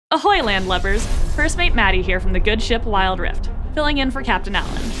Ahoy landlubbers! First mate Maddy here from the good ship Wild Rift, filling in for Captain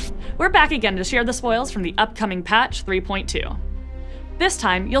Allen. We're back again to share the spoils from the upcoming patch 3.2. This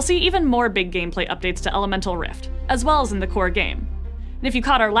time, you'll see even more big gameplay updates to Elemental Rift, as well as in the core game. And if you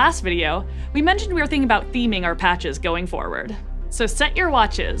caught our last video, we mentioned we were thinking about theming our patches going forward. So set your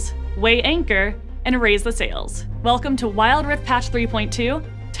watches, weigh anchor, and raise the sails. Welcome to Wild Rift Patch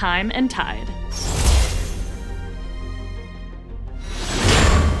 3.2, Time and Tide.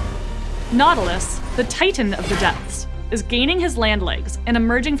 Nautilus, the Titan of the depths, is gaining his land legs and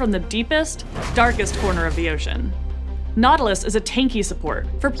emerging from the deepest, darkest corner of the ocean. Nautilus is a tanky support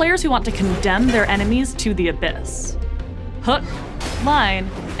for players who want to condemn their enemies to the abyss. Hook,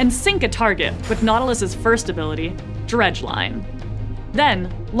 line, and sink a target with Nautilus's first ability, Dredge Line. Then,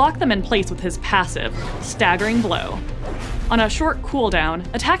 lock them in place with his passive, Staggering Blow. On a short cooldown,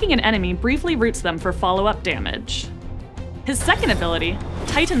 attacking an enemy briefly roots them for follow-up damage. His second ability,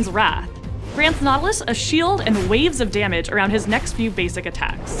 Titan's Wrath, grants Nautilus a shield and waves of damage around his next few basic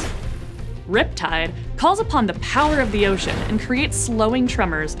attacks. Riptide calls upon the power of the ocean and creates slowing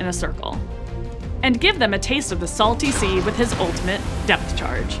tremors in a circle. And give them a taste of the salty sea with his ultimate, Depth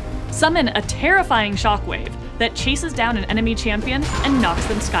Charge. Summon a terrifying shockwave that chases down an enemy champion and knocks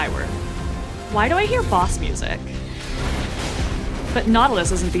them skyward. Why do I hear boss music? But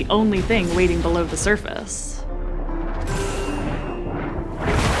Nautilus isn't the only thing waiting below the surface.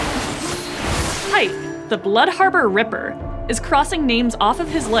 Pike, the Blood Harbor Ripper, is crossing names off of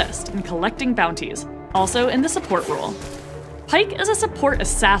his list and collecting bounties, also in the support role. Pike is a support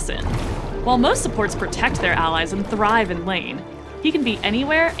assassin. While most supports protect their allies and thrive in lane, he can be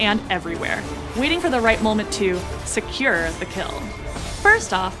anywhere and everywhere, waiting for the right moment to secure the kill.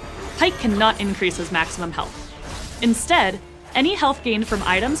 First off, Pike cannot increase his maximum health. Instead, any health gained from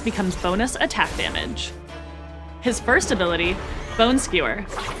items becomes bonus attack damage. His first ability, Bone Skewer,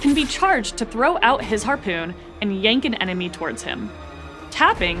 can be charged to throw out his harpoon and yank an enemy towards him.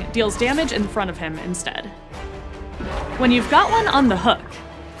 Tapping deals damage in front of him instead. When you've got one on the hook,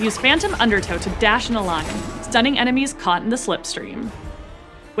 use Phantom Undertow to dash in a line, stunning enemies caught in the slipstream.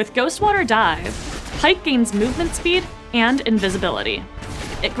 With Ghostwater Dive, Pike gains movement speed and invisibility.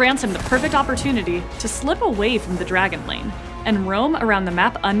 It grants him the perfect opportunity to slip away from the dragon lane and roam around the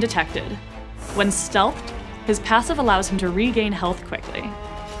map undetected. When stealthed, his passive allows him to regain health quickly.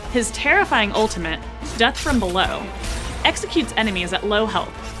 His terrifying ultimate, Death from Below, executes enemies at low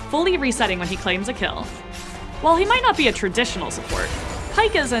health, fully resetting when he claims a kill. While he might not be a traditional support,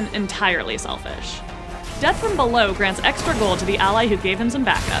 Pike isn't entirely selfish. Death from Below grants extra gold to the ally who gave him some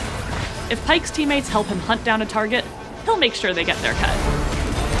backup. If Pike's teammates help him hunt down a target, he'll make sure they get their cut.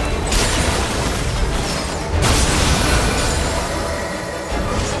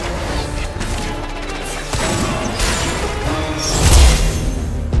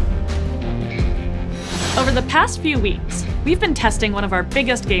 Over the past few weeks, we've been testing one of our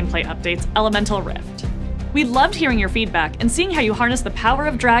biggest gameplay updates, Elemental Rift. We loved hearing your feedback and seeing how you harness the power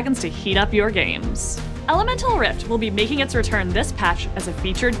of dragons to heat up your games. Elemental Rift will be making its return this patch as a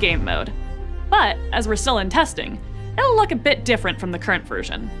featured game mode. But, as we're still in testing, it'll look a bit different from the current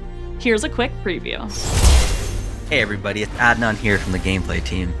version. Here's a quick preview. Hey everybody, it's Adnan here from the gameplay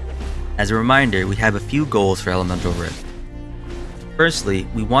team. As a reminder, we have a few goals for Elemental Rift. Firstly,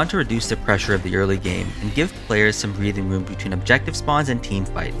 we want to reduce the pressure of the early game and give players some breathing room between objective spawns and team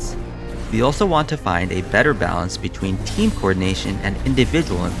fights. We also want to find a better balance between team coordination and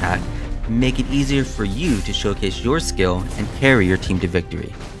individual impact and make it easier for you to showcase your skill and carry your team to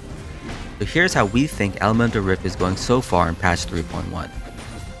victory. So here's how we think Elemental Rift is going so far in patch 3.1.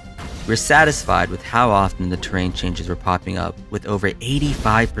 We're satisfied with how often the terrain changes were popping up, with over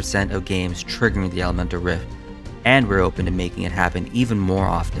 85% of games triggering the Elemental Rift, and we're open to making it happen even more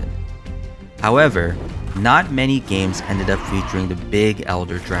often. However, not many games ended up featuring the big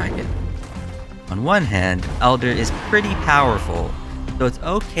Elder Dragon. On one hand, Elder is pretty powerful, so it's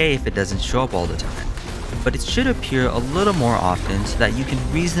okay if it doesn't show up all the time, but it should appear a little more often so that you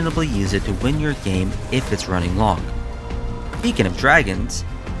can reasonably use it to win your game if it's running long. Speaking of dragons,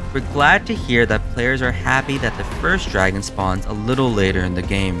 we're glad to hear that players are happy that the first dragon spawns a little later in the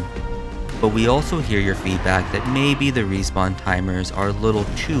game. But we also hear your feedback that maybe the respawn timers are a little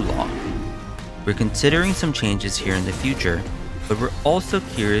too long. We're considering some changes here in the future, but we're also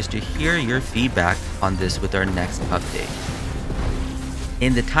curious to hear your feedback on this with our next update.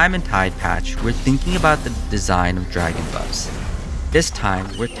 In the Time and Tide patch, we're thinking about the design of dragon buffs. This time,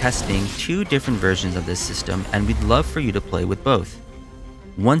 we're testing two different versions of this system, and we'd love for you to play with both.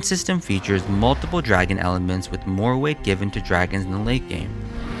 One system features multiple dragon elements with more weight given to dragons in the late game.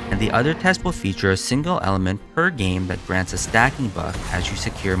 and the other test will feature a single element per game that grants a stacking buff as you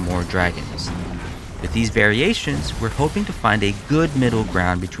secure more dragons. With these variations, we're hoping to find a good middle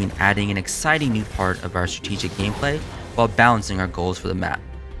ground between adding an exciting new part of our strategic gameplay while balancing our goals for the map.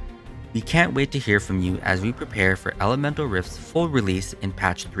 We can't wait to hear from you as we prepare for Elemental Rift's full release in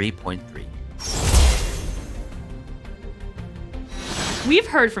patch 3.3. We've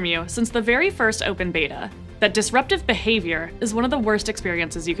heard from you since the very first open beta that disruptive behavior is one of the worst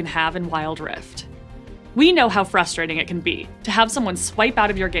experiences you can have in Wild Rift. We know how frustrating it can be to have someone swipe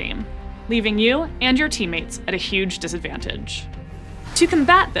out of your game, leaving you and your teammates at a huge disadvantage. To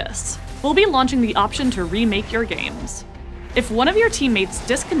combat this, we'll be launching the option to remake your games. If one of your teammates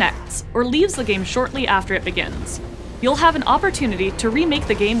disconnects or leaves the game shortly after it begins, you'll have an opportunity to remake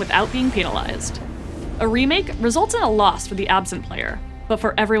the game without being penalized. A remake results in a loss for the absent player, but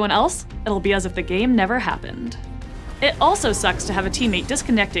for everyone else, it'll be as if the game never happened. It also sucks to have a teammate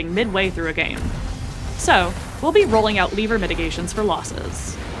disconnecting midway through a game. So, we'll be rolling out lever mitigations for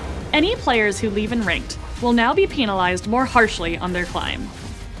losses. Any players who leave in ranked will now be penalized more harshly on their climb.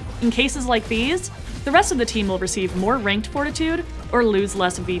 In cases like these, the rest of the team will receive more ranked fortitude or lose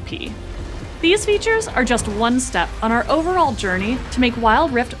less VP. These features are just one step on our overall journey to make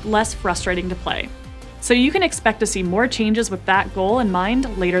Wild Rift less frustrating to play, so you can expect to see more changes with that goal in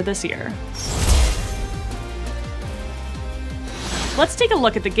mind later this year. Let's take a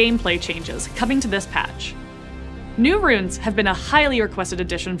look at the gameplay changes coming to this patch. New runes have been a highly requested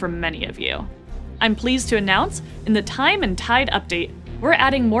addition from many of you. I'm pleased to announce, in the Time and Tide update, we're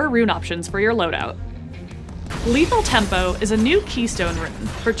adding more rune options for your loadout. Lethal Tempo is a new keystone rune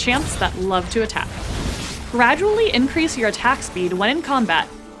for champs that love to attack. Gradually increase your attack speed when in combat,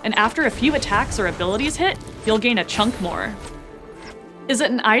 and after a few attacks or abilities hit, you'll gain a chunk more. Is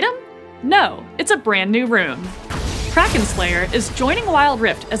it an item? No, it's a brand new rune. Kraken Slayer is joining Wild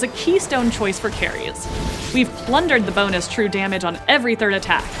Rift as a keystone choice for carries. We've plundered the bonus true damage on every third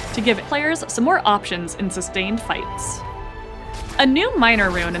attack to give players some more options in sustained fights. A new minor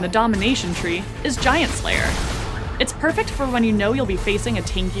rune in the Domination tree is Giant Slayer. It's perfect for when you know you'll be facing a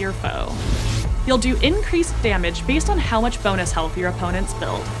tankier foe. You'll do increased damage based on how much bonus health your opponents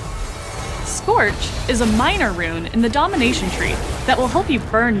build. Scorch is a minor rune in the Domination tree that will help you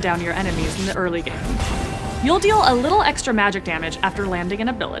burn down your enemies in the early game. You'll deal a little extra magic damage after landing an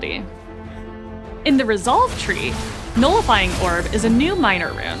ability. In the Resolve tree, Nullifying Orb is a new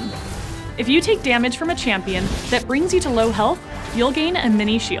minor rune. If you take damage from a champion that brings you to low health, you'll gain a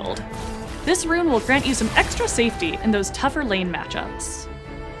mini shield. This rune will grant you some extra safety in those tougher lane matchups.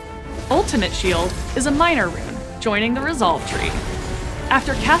 Ultimate Shield is a minor rune, joining the Resolve tree.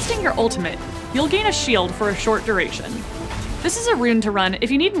 After casting your ultimate, you'll gain a shield for a short duration. This is a rune to run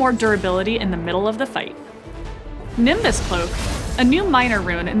if you need more durability in the middle of the fight. Nimbus Cloak, a new minor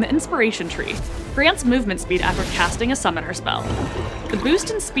rune in the Inspiration tree, grants movement speed after casting a summoner spell. The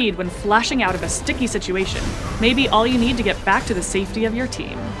boost in speed when flashing out of a sticky situation may be all you need to get back to the safety of your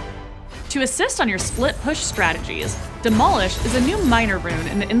team. To assist on your split push strategies, Demolish is a new minor rune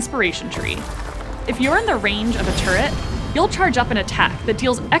in the Inspiration tree. If you're in the range of a turret, you'll charge up an attack that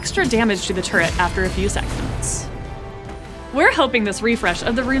deals extra damage to the turret after a few seconds. We're hoping this refresh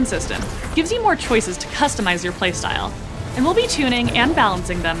of the rune system gives you more choices to customize your playstyle, and we'll be tuning and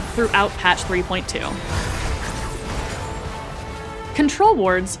balancing them throughout patch 3.2. Control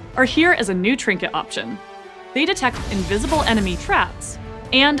wards are here as a new trinket option. They detect invisible enemy traps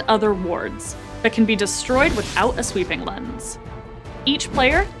and other wards that can be destroyed without a sweeping lens. Each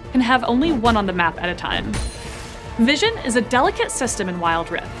player can have only one on the map at a time. Vision is a delicate system in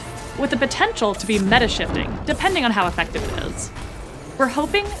Wild Rift, with the potential to be meta-shifting depending on how effective it is. We're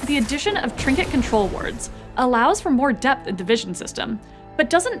hoping the addition of trinket control wards allows for more depth in the vision system, but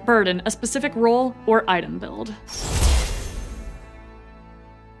doesn't burden a specific role or item build.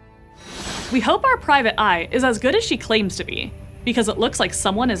 We hope our private eye is as good as she claims to be, because it looks like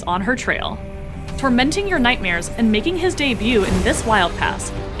someone is on her trail. Tormenting your nightmares and making his debut in this Wild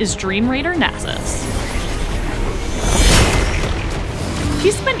Pass is Dream Raider Nasus. He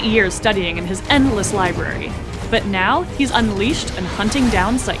spent years studying in his endless library, but now he's unleashed and hunting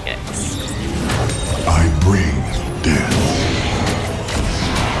down psychics. I bring death.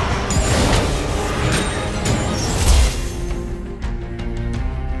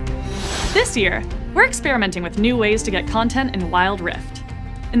 This year, we're experimenting with new ways to get content in Wild Rift.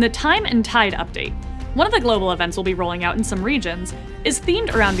 In the Time and Tide update, one of the global events we'll be rolling out in some regions is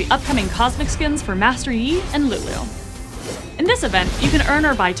themed around the upcoming cosmic skins for Master Yi and Lulu. In this event, you can earn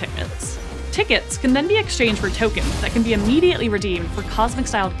or buy tickets. Tickets can then be exchanged for tokens that can be immediately redeemed for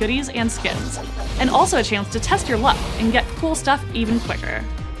cosmic-styled goodies and skins, and also a chance to test your luck and get cool stuff even quicker.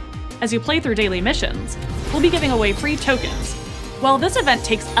 as you play through daily missions, we'll be giving away free tokens. While this event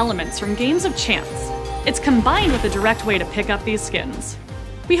takes elements from games of chance, it's combined with a direct way to pick up these skins.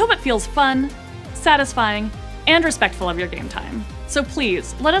 We hope it feels fun, satisfying, and respectful of your game time. So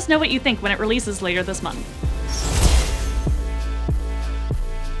please, let us know what you think when it releases later this month.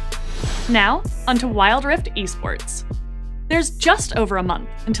 Now, onto Wild Rift Esports. There's just over a month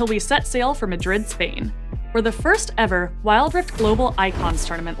until we set sail for Madrid, Spain, where the first ever Wild Rift Global Icons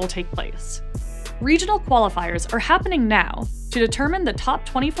tournament will take place. Regional qualifiers are happening now to determine the top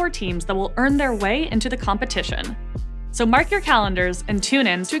 24 teams that will earn their way into the competition. So mark your calendars and tune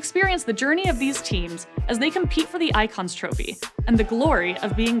in to experience the journey of these teams as they compete for the Icons trophy and the glory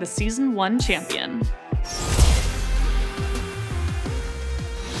of being the Season 1 champion.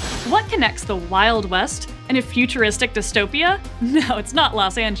 What connects the Wild West and a futuristic dystopia? No, it's not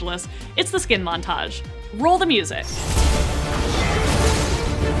Los Angeles, it's the skin montage. Roll the music.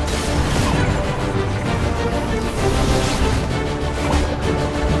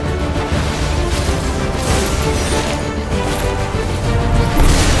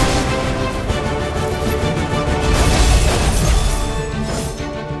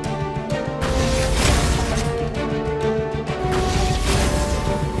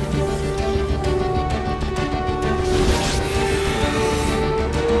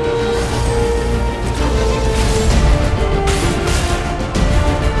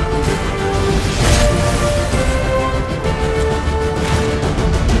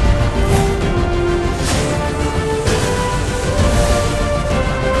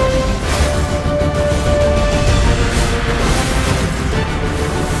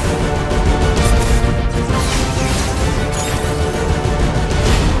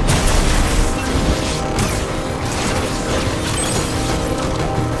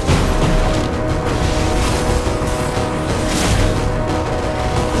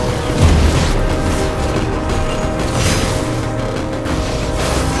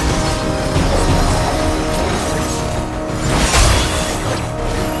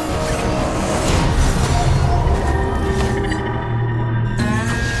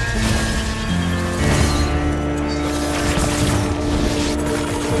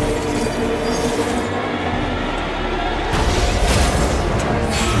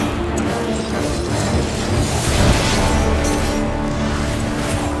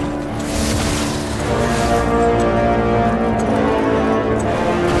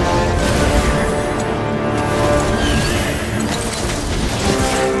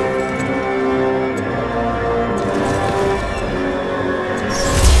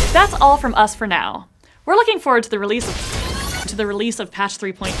 That's all from us for now. We're looking forward to the release of patch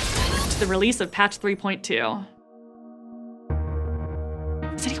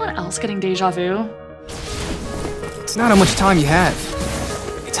 3.2. Is anyone else getting deja vu? It's not how much time you have.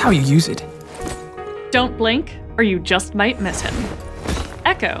 It's how you use it. Don't blink, or you just might miss him.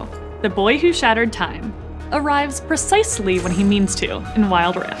 Echo, the boy who shattered time, arrives precisely when he means to in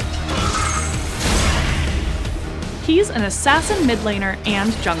Wild Rift. He's an assassin mid laner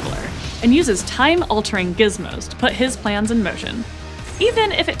and jungler, and uses time-altering gizmos to put his plans in motion,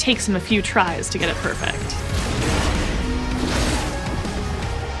 even if it takes him a few tries to get it perfect.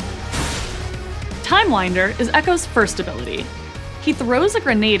 Timewinder is Echo's first ability. He throws a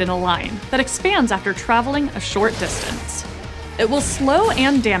grenade in a line that expands after traveling a short distance. It will slow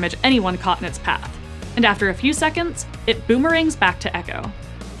and damage anyone caught in its path, and after a few seconds, it boomerangs back to Echo.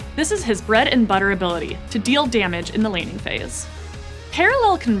 This is his bread and butter ability to deal damage in the laning phase.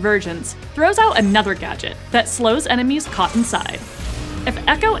 Parallel Convergence throws out another gadget that slows enemies caught inside. If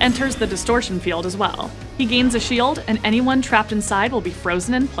Echo enters the distortion field as well, he gains a shield and anyone trapped inside will be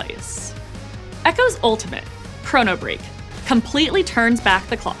frozen in place. Echo's ultimate, Chrono Break, completely turns back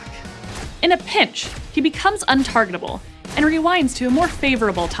the clock. In a pinch, he becomes untargetable and rewinds to a more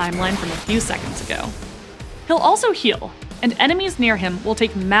favorable timeline from a few seconds ago. He'll also heal, and enemies near him will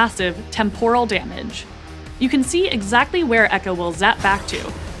take massive temporal damage. You can see exactly where Echo will zap back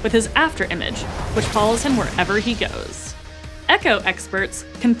to with his after image, which follows him wherever he goes. Echo experts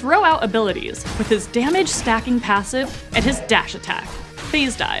can throw out abilities with his damage stacking passive and his dash attack,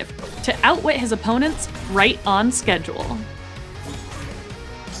 Phase Dive, to outwit his opponents right on schedule.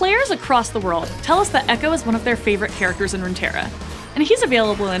 Players across the world tell us that Echo is one of their favorite characters in Runeterra, and he's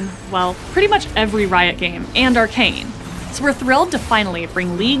available in, well, pretty much every Riot game and Arcane, so we're thrilled to finally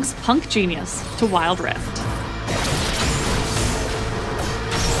bring League's punk genius to Wild Rift.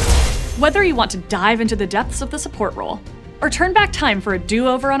 Whether you want to dive into the depths of the support role, or turn back time for a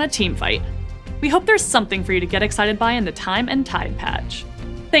do-over on a team fight, we hope there's something for you to get excited by in the Time and Tide patch.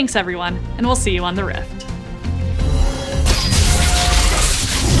 Thanks everyone, and we'll see you on the Rift.